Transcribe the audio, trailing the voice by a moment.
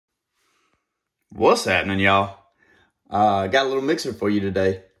What's happening, y'all? Got a little mixer for you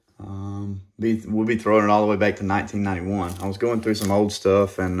today. We'll be throwing it all the way back to 1991. I was going through some old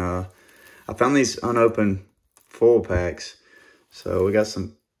stuff, and I found these unopened full packs. So we got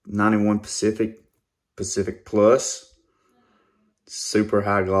some 91 Pacific Plus, Super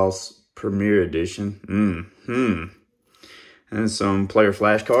High Gloss Premier Edition. And some player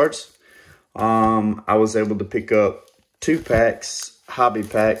flashcards. I was able to pick up 2 packs, hobby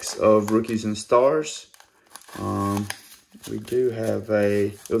packs of Rookies and Stars. We do have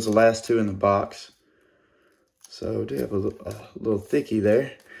it was the last 2 in the box. So we do have a little thickie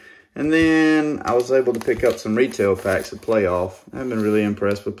there. And then I was able to pick up some retail packs of Playoff. I haven't been really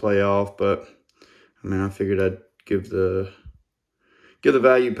impressed with Playoff, but I mean, I figured I'd give the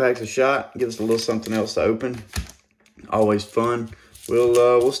value packs a shot. Give us a little something else to open. Always fun.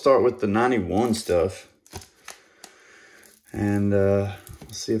 We'll start with the 91 stuff. And we'll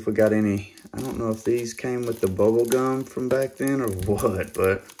see if we got any. I don't know if these came with the bubble gum from back then or what,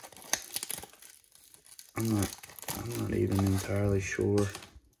 but I'm not even entirely sure.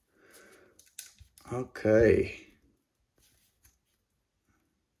 Okay.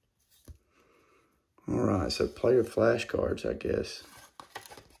 All right, so player flashcards, I guess.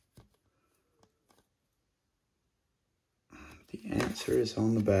 The answer is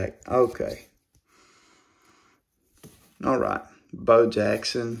on the back. Okay. All right. Bo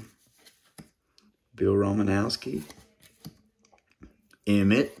Jackson, Bill Romanowski,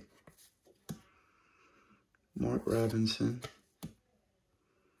 Emmett, Mark Robinson,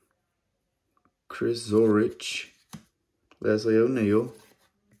 Chris Zorich, Leslie O'Neal,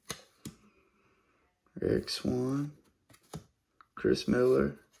 Eric Swan, Chris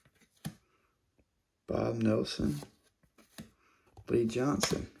Miller, Bob Nelson, Lee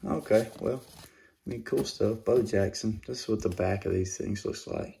Johnson. Okay, well, I mean, cool stuff. Bo Jackson. This is what the back of these things looks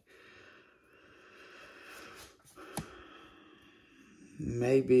like.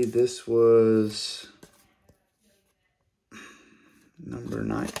 Maybe this was number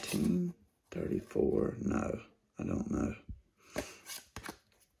 19, 34. No, I don't know.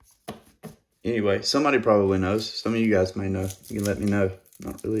 Anyway, somebody probably knows. Some of you guys may know. You can let me know.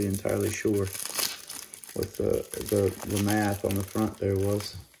 Not really entirely sure what the math on the front there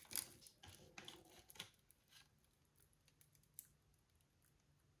was.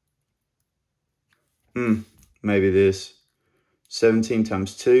 Maybe this. 17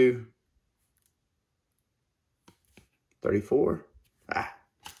 times 2. 34. Ah.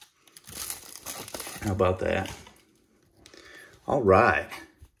 How about that? All right.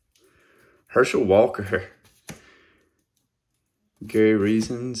 Herschel Walker. Gary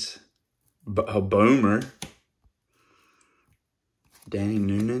Reasons. A Boomer. Danny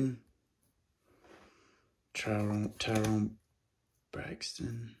Noonan. Tyrone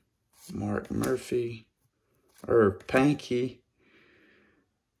Braxton. Mark Murphy. Panky.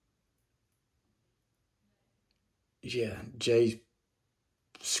 Yeah, Jay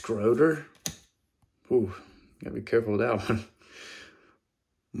Schroeder. Ooh, gotta be careful with that one.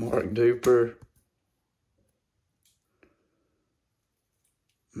 Mark Duper.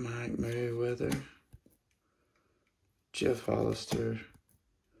 Mike Merriweather. Jeff Hollister.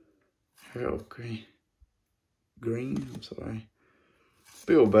 Harold Green, I'm sorry.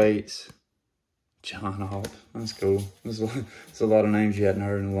 Bill Bates. John Alt. That's cool. There's a lot of names you hadn't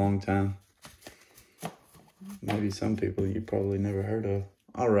heard in a long time. Maybe some people you probably never heard of.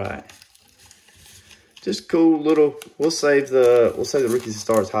 All right. Just cool little. We'll save the Rookies and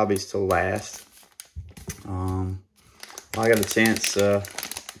Stars hobbies till last. I got a chance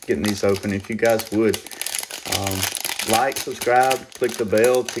getting these open. If you guys would like, subscribe, click the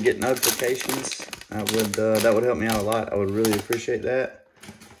bell to get notifications. That would help me out a lot. I would really appreciate that.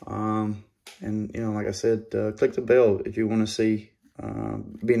 And you know, like I said, click the bell if you want to see,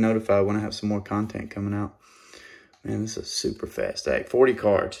 be notified when I have some more content coming out. Man, this is a super fast stack. 40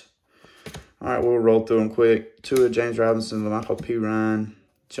 cards. All right, we'll roll through them quick. 2 of James Robinson, Michael P. Ryan,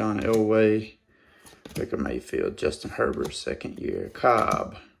 John Elway, Baker Mayfield, Justin Herbert, second year,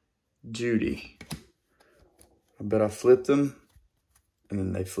 Cobb, Judy. I bet I flipped them, and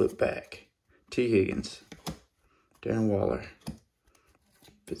then they flipped back. T. Higgins, Darren Waller,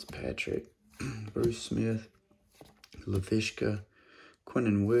 Fitzpatrick, Bruce Smith, LaVishka,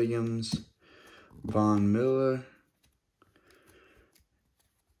 Quinnen Williams, Von Miller,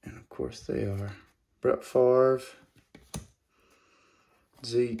 and of course they are Brett Favre,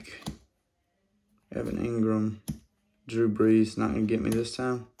 Zeke, Evan Ingram, Drew Brees, not going to get me this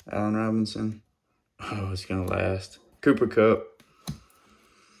time, Allen Robinson, oh, it's going to last, Cooper Kupp,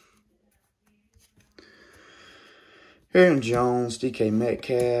 Aaron Jones, DK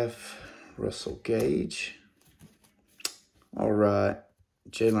Metcalf, Russell Gage. All right.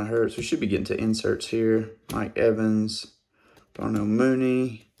 Jalen Hurts. We should be getting to inserts here. Mike Evans. Darnell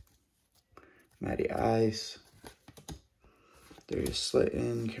Mooney. Matty Ice. Darius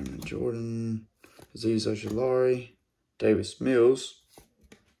Slayton. Cameron Jordan. Azeez Ojulari. Davis Mills.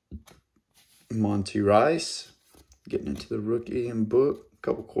 Monty Rice. Getting into the rookie and book.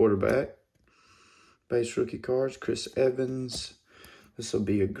 Couple quarterback. Base rookie cards. Chris Evans. This will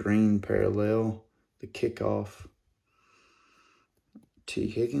be a green parallel. The kickoff. T.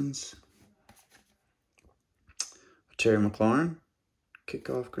 Higgins. Terry McLaurin.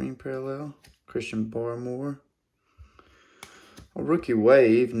 Kickoff green parallel. Christian Barmore. A rookie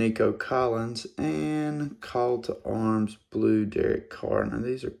wave. Nico Collins. And call to arms blue Derek Carr. Now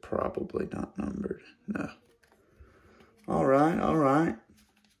these are probably not numbered. No. All right.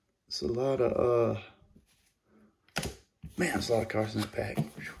 It's a lot of, man, there's a lot of cards in that pack.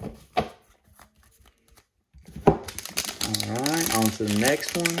 All right, on to the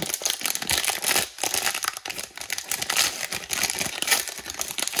next one.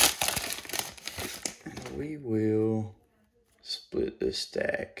 And we will split this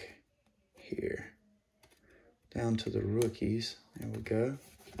stack here down to the rookies. There we go.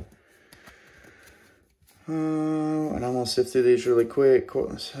 And I'm going to sift through these really quick.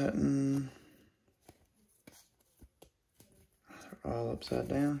 Cortland Sutton. They're all upside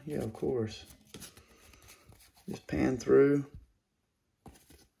down. Yeah, of course. Just pan through.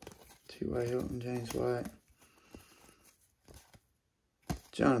 T.Y. Hilton, James White.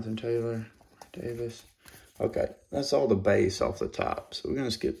 Jonathan Taylor, Davis. Okay, that's all the base off the top. So we're going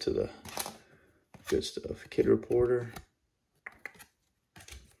to skip to the good stuff. Kid Reporter.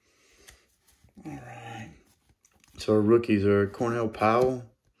 All right. So our rookies are Cornell Powell,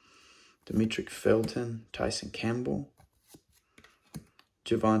 Demetric Felton, Tyson Campbell,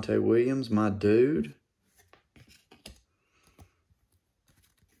 Javonte Williams, my dude.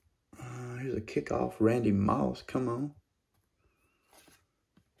 Here's a kickoff, Randy Moss, come on.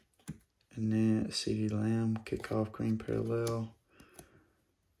 And then a CeeDee Lamb, kickoff, green parallel.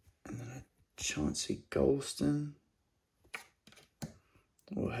 And then a Chauncey Golston.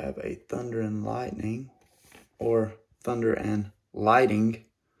 We'll have a Thunder and Lightning, or Thunder and Lighting,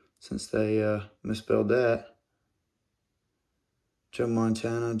 since they misspelled that. Joe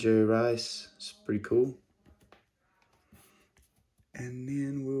Montana, Jerry Rice. It's pretty cool. And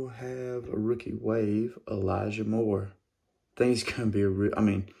then we'll have a rookie wave, Elijah Moore. I think he's going to be I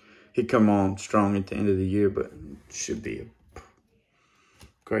mean, he'd come on strong at the end of the year, but should be a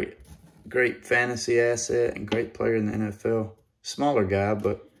great fantasy asset and great player in the NFL. Smaller guy,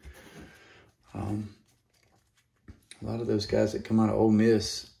 but a lot of those guys that come out of Ole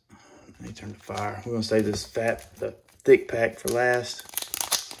Miss, they turn to fire. We're going to save this the thick pack for last.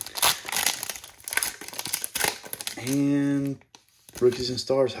 And Rookies and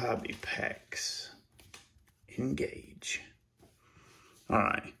Stars hobby packs. Engage. All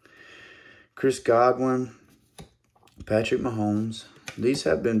right. Chris Godwin, Patrick Mahomes. These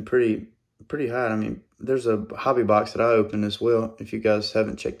have been pretty hot. I mean, there's a hobby box that I opened as well. If you guys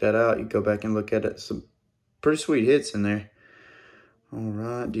haven't checked that out, you go back and look at it. Some pretty sweet hits in there. All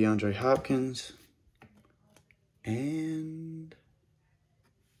right, DeAndre Hopkins. And,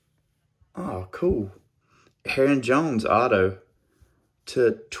 oh, cool. Aaron Jones auto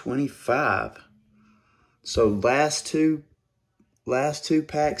to 25. So last two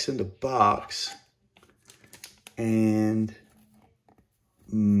packs in the box. And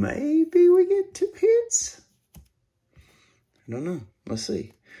maybe we get 2 hits. I don't know. Let's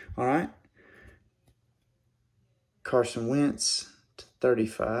see. All right. Carson Wentz to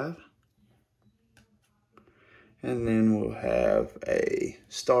 35. And then we'll have a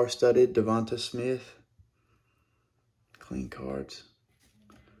star-studded Devonta Smith. Clean cards.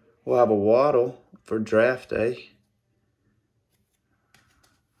 We'll have a Waddle for draft day.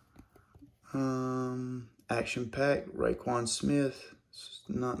 Action pack, Raekwon Smith. It's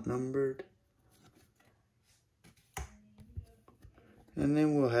not numbered. And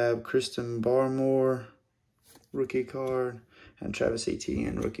then we'll have Kristen Barmore, rookie card, and Travis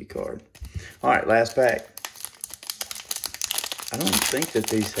Etienne, rookie card. All right, last pack. I don't think that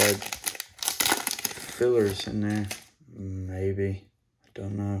these had fillers in there. Maybe. I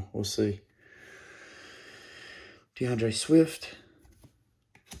don't know. We'll see. DeAndre Swift.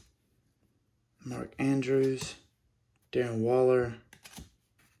 Mark Andrews. Darren Waller.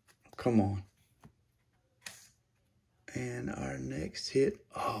 Come on. And our next hit.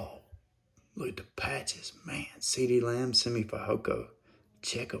 Oh, look at the patches. Man, CeeDee Lamb, Simi Fehoko.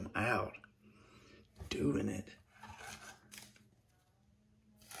 Check them out. Doing it.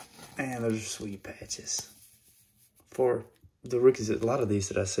 And those are sweet patches. For the rookies, a lot of these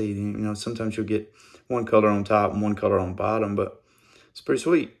that I see, you know, sometimes you'll get one color on top and one color on bottom, but it's pretty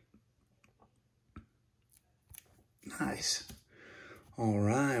sweet. Nice. All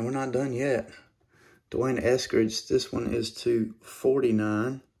right, we're not done yet. Dwayne Eskridge, this one is to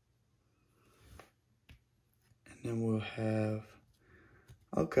 49. And then we'll have,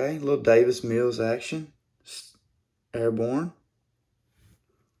 okay, a little Davis Mills action. Airborne.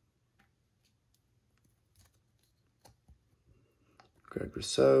 Greg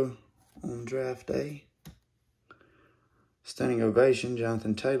Rousseau on draft day. Standing ovation,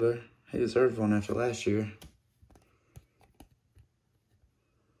 Jonathan Taylor. He deserved one after last year.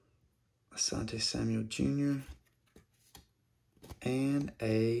 Asante Samuel Jr. And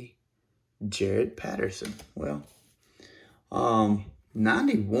a Jared Patterson. Well,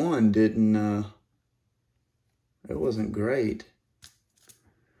 91 didn't, it wasn't great.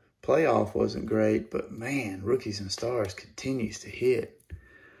 Playoff wasn't great, but man, Rookies and Stars continues to hit.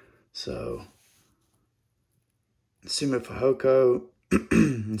 So, Sima Fehoko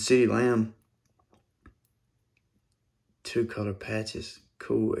and CeeDee Lamb, 2-color patches.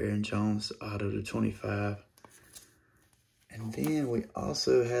 Cool, Aaron Jones, auto to 25. And then we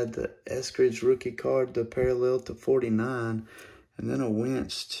also had the Eskridge rookie card, the parallel to 49. And then a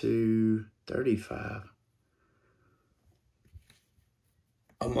Wentz to 35.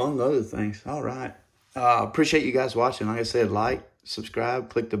 Among other things. All right. Appreciate you guys watching. Like I said, like, subscribe,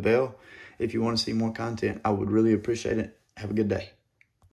 click the bell. If you want to see more content, I would really appreciate it. Have a good day.